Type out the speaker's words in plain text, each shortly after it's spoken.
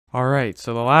Alright,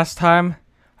 so the last time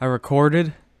I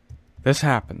recorded, this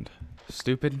happened.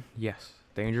 Stupid? Yes.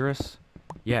 Dangerous?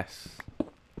 Yes.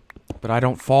 But I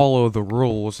don't follow the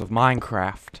rules of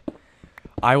Minecraft.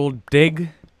 I will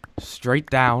dig straight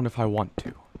down if I want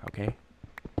to, okay?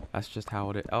 That's just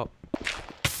how it is. Oh.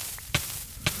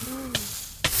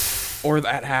 Or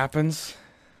that happens.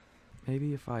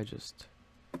 Maybe if I just...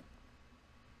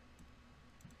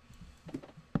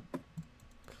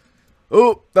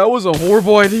 Oh, that was a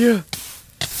horrible idea.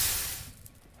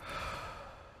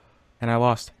 And I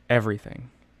lost everything.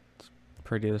 It's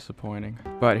pretty disappointing.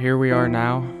 But here we are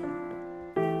now.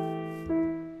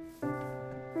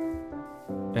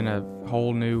 In a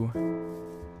whole new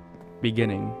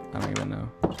beginning. I don't even know.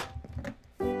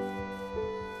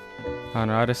 I don't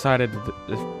know, I decided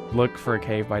to look for a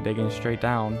cave by digging straight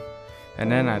down. And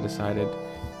then I decided,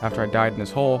 after I died in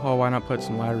this hole, oh, why not put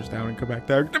some ladders down and go back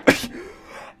there?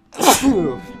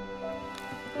 I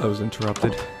was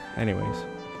interrupted. Anyways.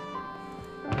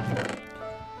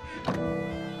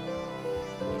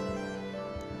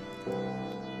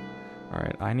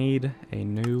 Alright, I need a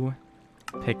new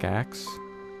pickaxe.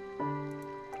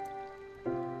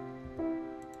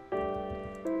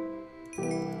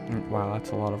 Wow, that's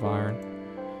a lot of iron.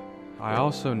 I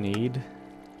also need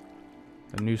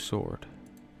a new sword.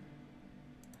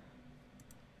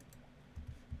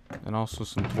 And also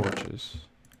some torches.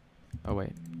 Oh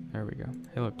wait, there we go.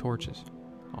 Hey look, torches.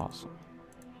 Awesome.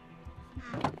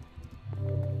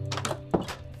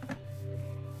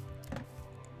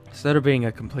 Instead of being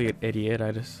a complete idiot,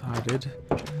 I decided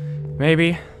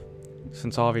maybe,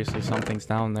 since obviously something's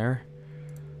down there,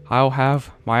 I'll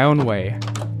have my own way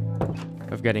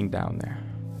of getting down there.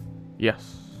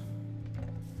 Yes.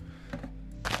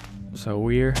 So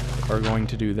we are going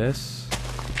to do this.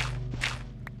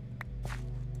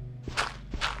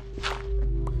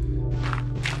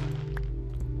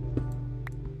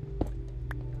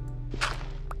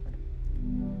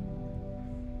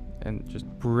 And just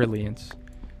brilliance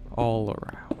all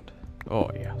around.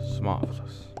 Oh yes,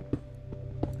 marvelous.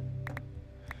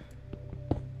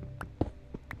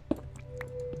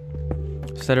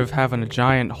 Instead of having a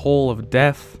giant hole of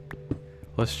death,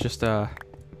 let's just oh,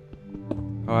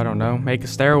 I don't know, make a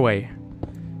stairway.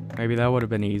 Maybe that would have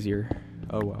been easier.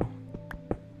 Oh well.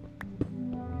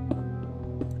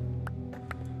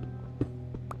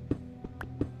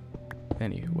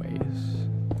 Anyways.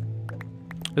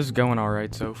 This is going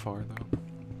alright so far, though.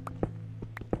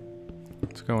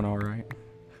 It's going alright.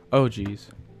 Oh, jeez.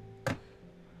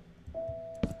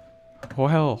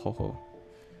 Well,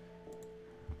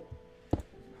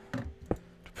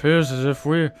 it appears as if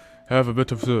we have a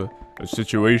bit of a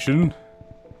situation.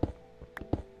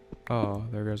 Oh,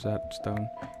 there goes that stone.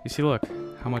 You see, look,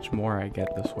 how much more I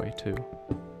get this way, too.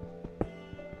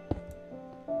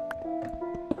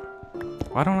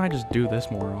 Why don't I just do this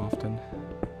more often?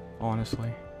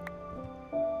 Honestly.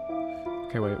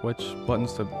 Okay, wait, which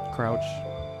button's to crouch?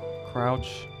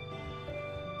 Crouch.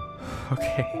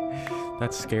 Okay,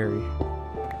 that's scary.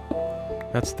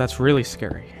 That's really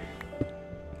scary.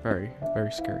 Very,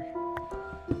 very scary.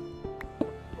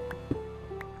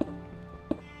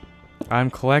 I'm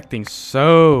collecting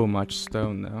so much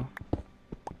stone, though.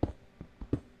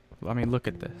 I mean, look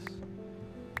at this.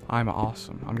 I'm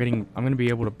awesome. I'm gonna be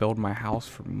able to build my house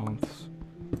for months.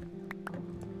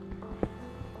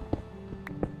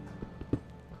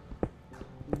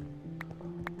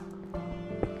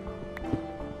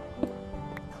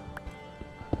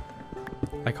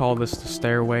 I call this the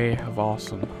stairway of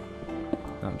awesome.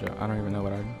 No, I don't even know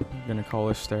what I'm gonna call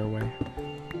this stairway.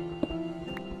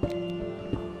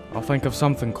 I'll think of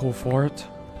something cool for it.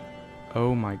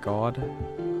 Oh my god.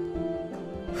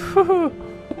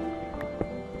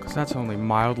 Because that's only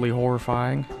mildly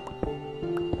horrifying.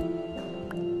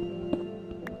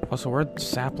 Also, where'd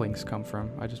saplings come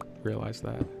from? I just realized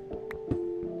that.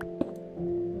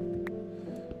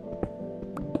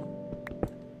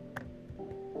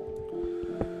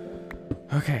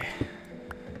 Okay.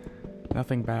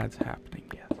 Nothing bad's happening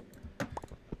yet.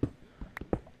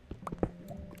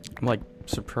 I'm like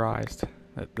surprised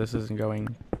that this isn't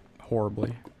going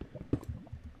horribly.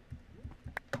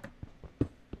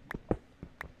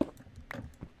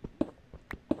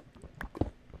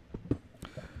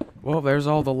 Well, there's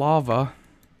all the lava.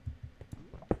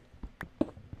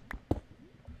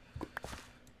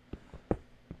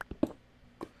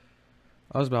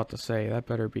 I was about to say, that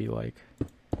better be like...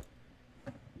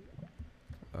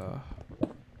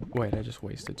 Wait, I just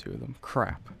wasted 2 of them.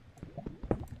 Crap.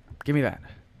 Give me that.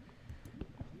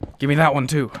 Give me that one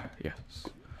too. Yes.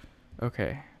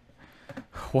 Okay.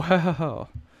 Wow.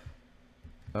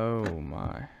 Oh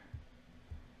my.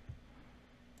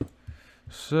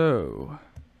 So,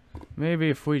 maybe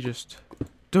if we just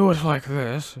do it like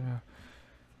this,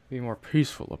 be more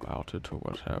peaceful about it or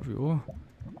what have you.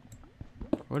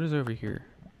 What is over here?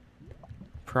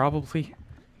 Probably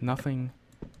nothing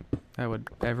that would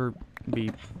ever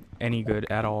be any good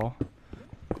at all.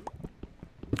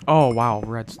 Oh, wow,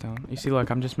 redstone. You see, look,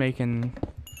 I'm just making...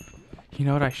 You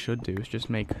know what I should do is just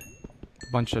make a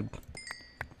bunch of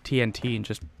TNT and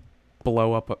just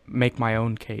blow up, make my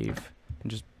own cave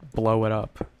and just blow it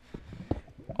up.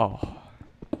 Oh,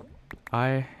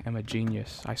 I am a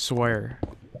genius, I swear.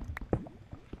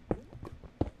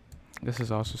 This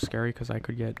is also scary because I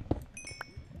could get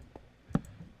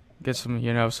some,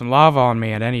 you know, some lava on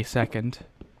me at any second.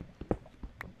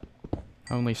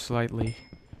 Only slightly,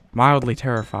 mildly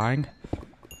terrifying.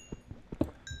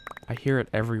 I hear it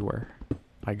everywhere.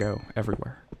 I go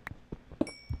everywhere.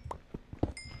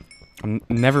 I'm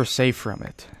never safe from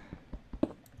it.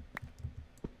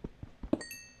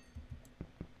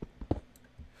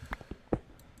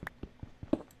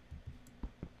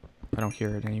 I don't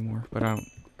hear it anymore, but I don't...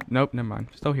 Nope, never mind.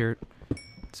 Still hear it.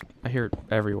 I hear it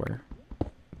everywhere.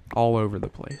 All over the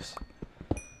place.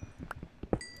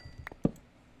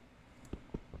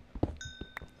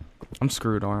 I'm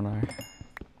screwed, aren't I?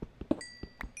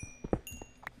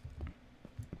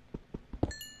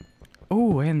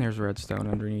 Oh, and there's redstone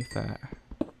underneath that.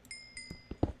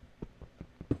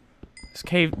 This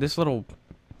cave, this little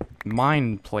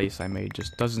mine place I made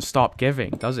just doesn't stop giving,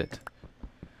 does it?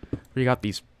 We got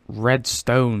these red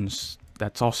stones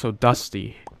that's also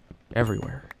dusty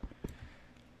everywhere.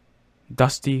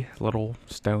 Dusty little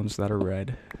stones that are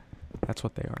red. That's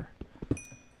what they are.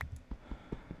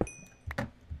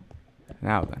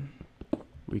 Now then,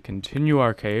 we continue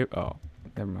our cave. Oh,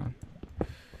 never mind.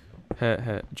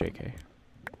 JK.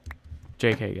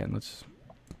 JK again. Let's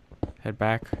head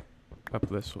back up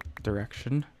this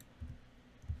direction.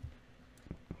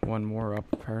 One more up,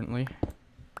 apparently.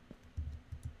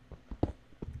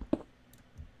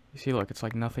 You see, look, it's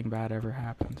like nothing bad ever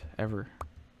happened. Ever.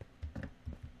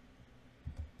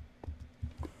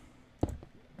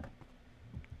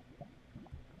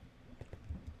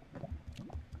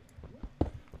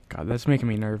 God, that's making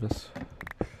me nervous.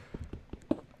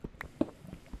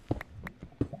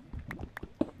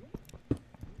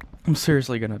 I'm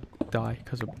seriously gonna die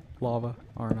because of lava,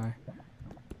 aren't I?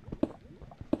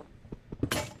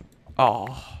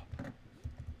 Oh.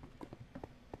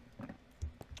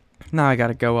 Now I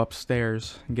gotta go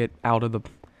upstairs and get out of the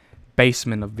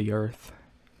basement of the earth.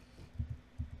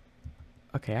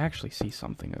 Okay, I actually see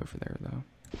something over there, though.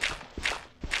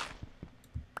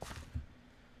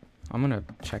 I'm gonna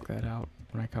check that out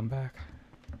when I come back.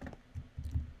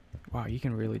 Wow, you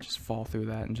can really just fall through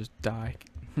that and just die.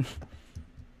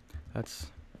 That's...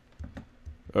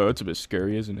 Oh, it's a bit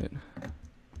scary, isn't it?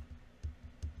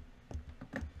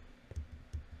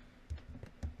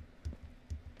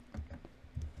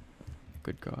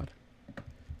 Good God.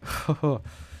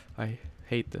 I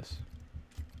hate this.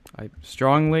 I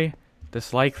strongly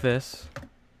dislike this.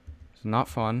 It's not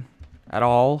fun at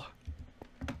all.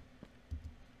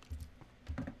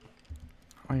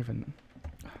 I don't even...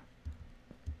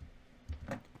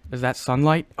 Is that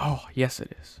sunlight? Oh, yes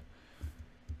it is.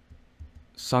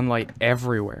 Sunlight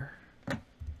everywhere.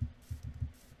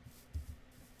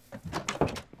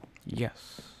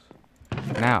 Yes.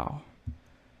 Now.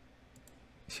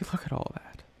 See, look at all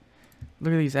that.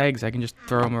 Look at these eggs. I can just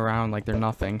throw them around like they're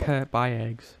nothing. Buy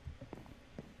eggs.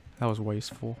 That was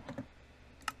wasteful.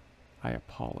 I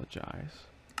apologize.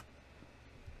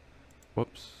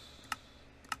 Whoops.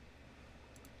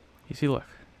 You see, look.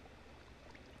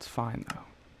 It's fine, though.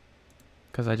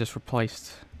 Because I just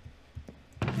replaced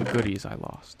the goodies I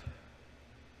lost.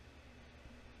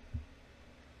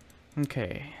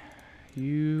 Okay.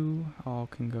 You all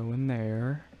can go in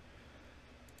there.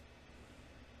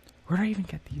 Where did I even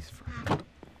get these from?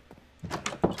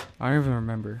 I don't even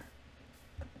remember.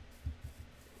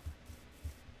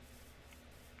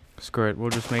 Screw it. We'll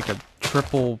just make a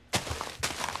triple...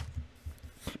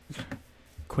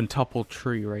 quintuple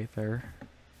tree right there.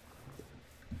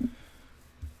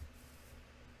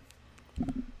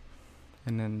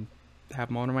 And then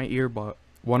have one of my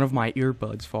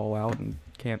earbuds fall out and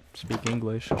can't speak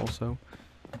English also.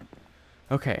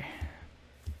 Okay.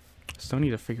 Still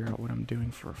need to figure out what I'm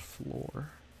doing for a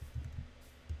floor.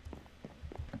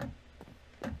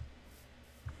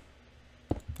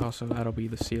 Also, that'll be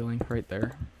the ceiling right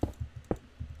there.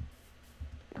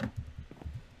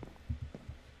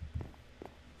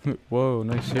 Whoa,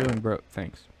 nice ceiling, bro.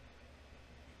 Thanks.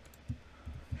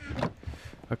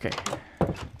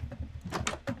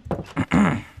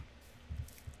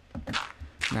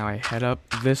 Now I head up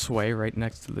this way, right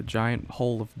next to the giant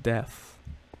hole of death.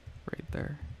 Right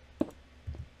there.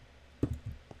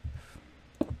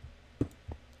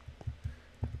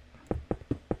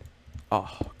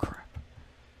 Oh, crap.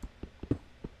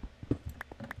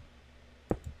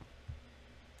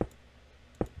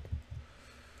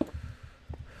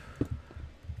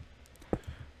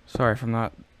 Sorry if I'm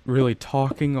not really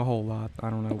talking a whole lot.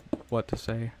 I don't know what to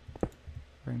say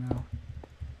right now.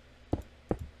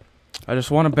 I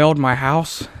just want to build my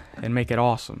house and make it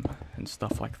awesome and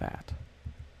stuff like that.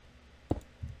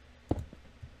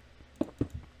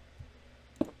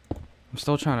 I'm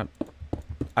still trying to...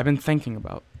 I've been thinking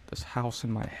about this house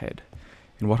in my head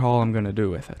and what all I'm going to do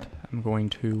with it. I'm going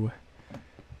to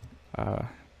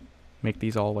make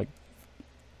these all like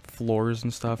floors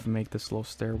and stuff and make this little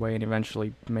stairway and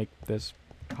eventually make this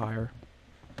higher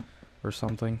or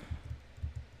something.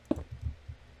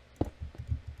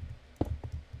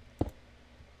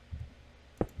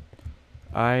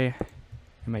 I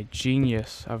am a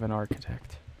genius of an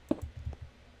architect.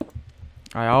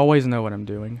 I always know what I'm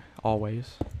doing.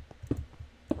 Always.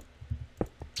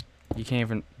 You can't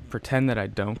even pretend that I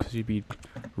don't, because you'd be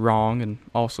wrong and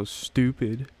also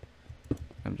stupid.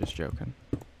 I'm just joking.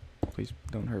 Please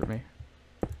don't hurt me.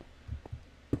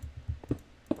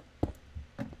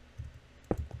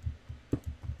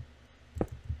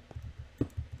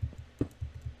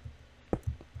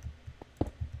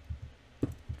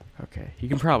 Okay, you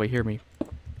can probably hear me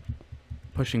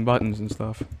pushing buttons and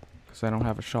stuff, because I don't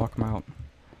have a shock mount.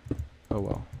 Oh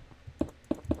well.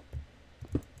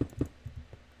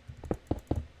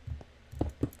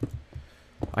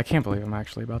 I can't believe I'm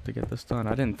actually about to get this done.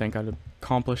 I didn't think I'd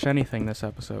accomplish anything this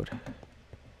episode.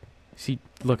 See,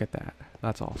 look at that.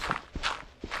 That's awesome.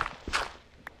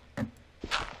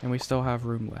 And we still have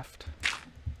room left.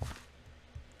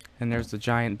 And there's the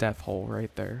giant death hole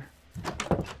right there.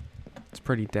 It's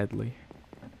pretty deadly.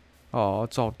 Oh,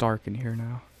 it's all dark in here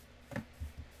now.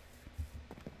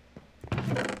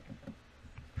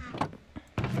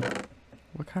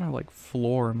 What kind of like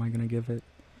floor am I gonna give it?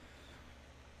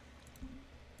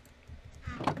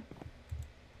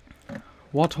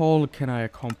 What all can I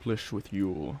accomplish with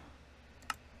you?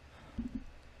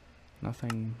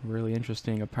 Nothing really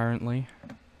interesting, apparently.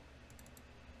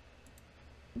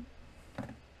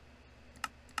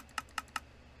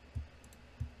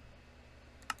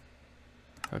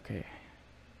 Okay.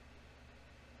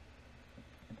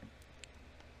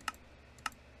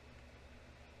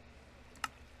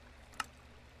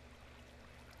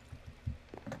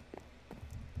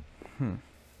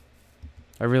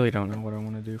 I really don't know what I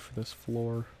want to do for this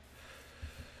floor.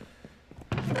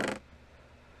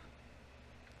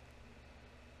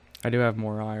 I do have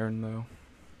more iron, though.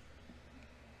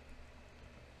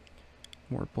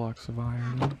 More blocks of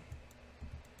iron.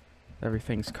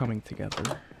 Everything's coming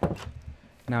together.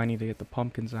 Now I need to get the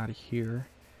pumpkins out of here.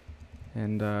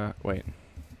 And, wait.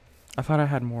 I thought I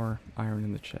had more iron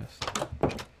in the chest.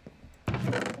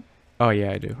 Oh,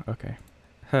 yeah, I do. Okay.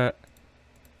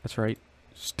 That's right.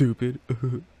 Stupid.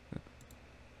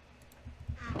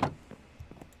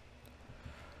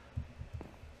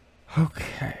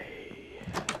 Okay.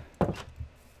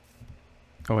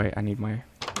 Oh wait, I need my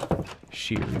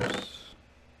shears,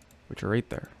 which are right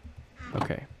there.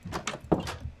 Okay.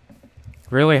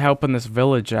 Really helping this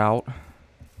village out.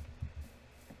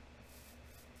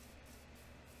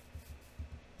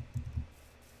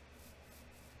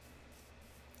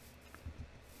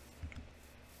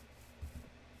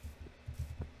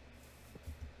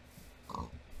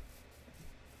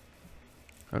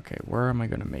 Okay, where am I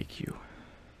gonna make you?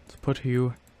 Let's put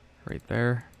you right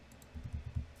there.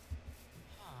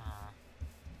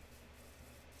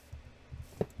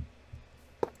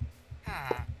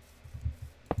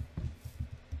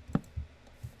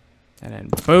 And then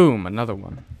boom, another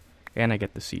one. And I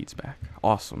get the seeds back.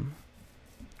 Awesome.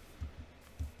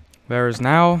 There is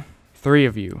now 3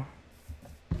 of you.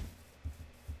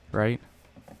 Right?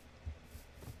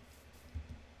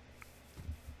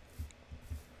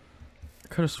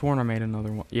 Could have sworn I made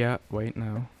another one. Yeah, wait,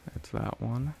 no. It's that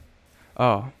one.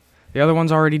 Oh. The other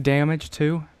one's already damaged,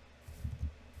 too?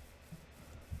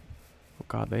 Oh,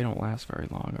 God, they don't last very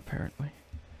long, apparently.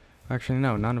 Actually,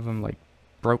 no. None of them, like,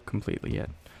 broke completely yet.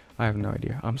 I have no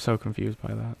idea. I'm so confused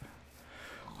by that.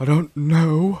 I don't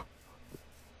know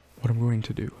what I'm going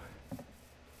to do.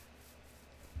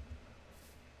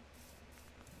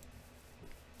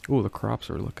 Ooh, the crops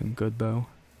are looking good, though.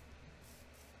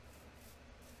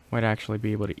 Might actually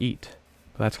be able to eat,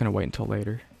 but that's gonna wait until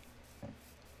later.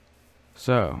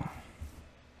 So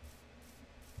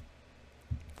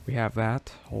we have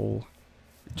that whole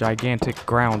gigantic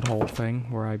ground hole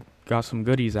thing where I got some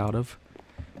goodies out of.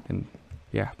 And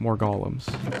yeah, more golems.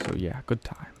 So yeah, good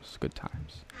times, good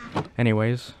times.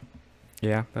 Anyways,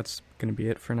 yeah, that's gonna be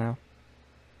it for now.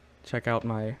 Check out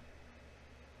my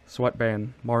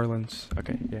sweatband, Marlins.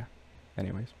 Okay, yeah.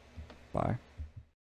 Anyways, bye.